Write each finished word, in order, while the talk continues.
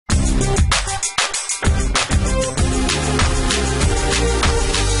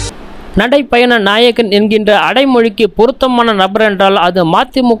நடைப்பயண நாயகன் என்கின்ற அடைமொழிக்கு பொருத்தமான நபர் என்றால் அது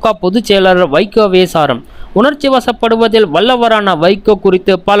மதிமுக பொதுச் செயலாளர் வைகோவே சாரும். உணர்ச்சி வசப்படுவதில் வல்லவரான வைகோ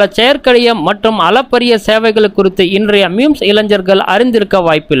குறித்து பல செயற்கரிய மற்றும் அளப்பரிய சேவைகள் குறித்து இன்றைய மீம்ஸ் இளைஞர்கள் அறிந்திருக்க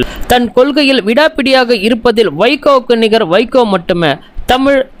வாய்ப்பில்லை. தன் கொள்கையில் விடாப்பிடியாக இருப்பதில் வைகோவுக்கு நிகர் வைகோ மட்டுமே.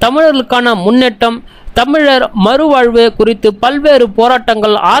 தமிழர்களுக்கான முன்னேற்றம், தமிழர் மறுவாழ்வு குறித்து பல்வேறு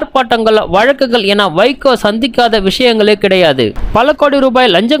போராட்டங்கள், ஆர்ப்பாட்டங்கள், வழக்குகள் என வைகோ சந்திக்காத விஷயங்களே கிடையாது. பல கோடி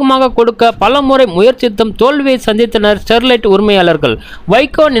ரூபாய் லஞ்சமாக கொடுக்க பல முறை முயற்சித்தும் தோல்வியை சந்தித்தனர் ஸ்டெர்லைட் உரிமையாளர்கள்.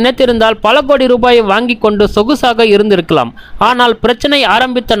 வைகோ நினைத்திருந்தால் பல கோடி ரூபாயை வாங்கி கொண்டு சொகுசாக இருந்திருக்கலாம். ஆனால் பிரச்சனை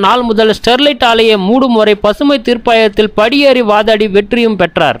ஆரம்பித்த நாள் முதல் ஸ்டெர்லைட் ஆலையை மூடும் வரை பசுமை தீர்ப்பாயத்தில் படியேறி வாதாடி வெற்றியும்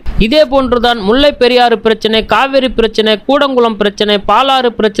பெற்றார். இதே போன்றுதான் முல்லை பெரியாறு பிரச்சனை, காவிரி பிரச்சனை, கூடங்குளம் பிரச்சனை,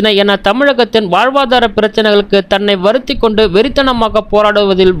 பாலாறு பிரச்சனை என தமிழகத்தின் வாழ்வாதார பிரச்சனைகளுக்கு தன்னை வருத்தி கொண்டு வெறித்தனமாக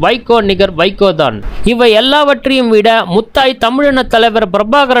போராடுவதில் வைகோ நிகர் வைகோ தான். இவை எல்லாவற்றையும் விட முத்தாய் தமிழின தலைவர்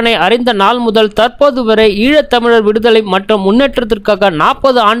பிரபாகரனை அறிந்த நாள் முதல் தற்போது வரை ஈழத்தமிழர் விடுதலை மற்றும் முன்னேற்றத்திற்காக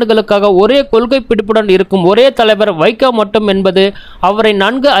 40 ஆண்டுகளுக்காக ஒரே கொள்கை பிடிப்புடன் இருக்கும் ஒரே தலைவர் வைகோ மட்டும் என்பது அவரை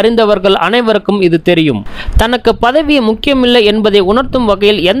நன்கு அறிந்தவர்கள் அனைவருக்கும் இது தெரியும். தனக்கு பதவி முக்கியமில்லை என்பதை உணர்த்தும்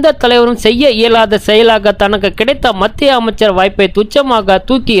வகையில் எந்த தலைவரும் செய்ய இயலாத செயலாக தனக்கு கிடைத்த மத்திய அமைச்சர் வாய்ப்பை துச்சமாக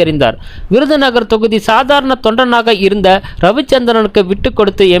தூக்கி எறிந்தார். விருதுநகர் தொகுதி சாதாரண தொண்டனாக இருந்த ரவிச்சந்திரனுக்கு விட்டு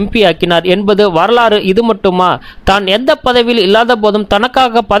கொடுத்து எம்பி ஆக்கினார் என்பது வரலாறு. இது மட்டுமா? தான் எந்த பதவியில் இல்லாத போதும்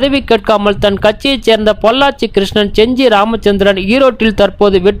தனக்காக பதவி கேட்காமல் தன் கட்சியைச் சேர்ந்த பொள்ளாச்சி கிருஷ்ணன், செஞ்சி ராமச்சந்திரன், ஈரோட்டில்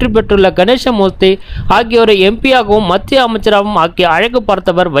தற்போது வெற்றி பெற்றுள்ள கணேசமூர்த்தி ஆகியோரை எம்பியாகவும் மத்திய அமைச்சராகவும் ஆக்கி அழகு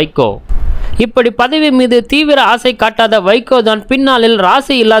பார்த்தவர் வைகோ. இப்படி பதவி மீது தீவிர ஆசை காட்டாத வைகோ தான் பின்னாளில்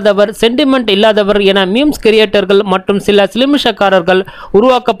ராசி இல்லாதவர், சென்டிமெண்ட் இல்லாதவர் என மீம்ஸ் கிரியேட்டர்கள் மற்றும் சில சிலிமிஷக்காரர்கள்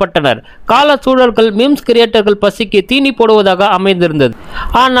உருவாக்கப்பட்டனர். கால சூழல்கள் மீம்ஸ் கிரியேட்டர்கள் பசிக்கு தீனி போடுவதாக அமைந்திருந்தது.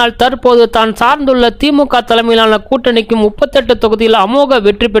 ஆனால் தற்போது தான் சார்ந்துள்ள திமுக தலைமையிலான கூட்டணிக்கு 38 தொகுதியில் அமோக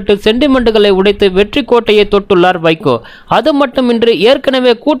வெற்றி பெற்று சென்டிமெண்ட்டுகளை உடைத்து வெற்றி கோட்டையை தொட்டுள்ளார் வைகோ. அது மட்டுமின்றி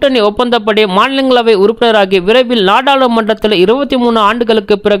ஏற்கனவே கூட்டணி ஒப்பந்தப்படி மாநிலங்களவை உறுப்பினராகி விரைவில் நாடாளுமன்றத்தில் 23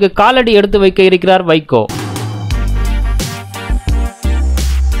 ஆண்டுகளுக்கு பிறகு காலடி எடுத்து வைக்க இருக்கிறார் வைகோ.